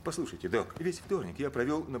Послушайте, док, весь вторник я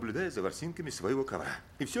провел, наблюдая за ворсинками своего ковра.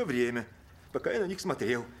 И все время, пока я на них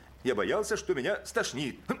смотрел, я боялся, что меня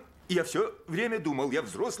стошнит. И я все время думал, я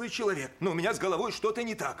взрослый человек, но у меня с головой что-то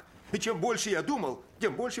не так. И чем больше я думал,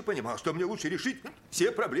 тем больше понимал, что мне лучше решить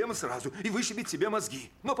все проблемы сразу и вышибить себе мозги.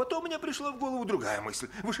 Но потом мне пришла в голову другая мысль.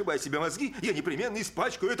 Вышибая себе мозги, я непременно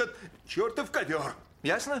испачкаю этот чертов ковер.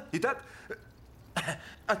 Ясно? Итак,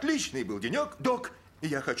 отличный был денек, док. И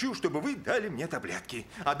я хочу, чтобы вы дали мне таблетки.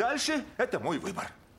 А дальше это мой выбор.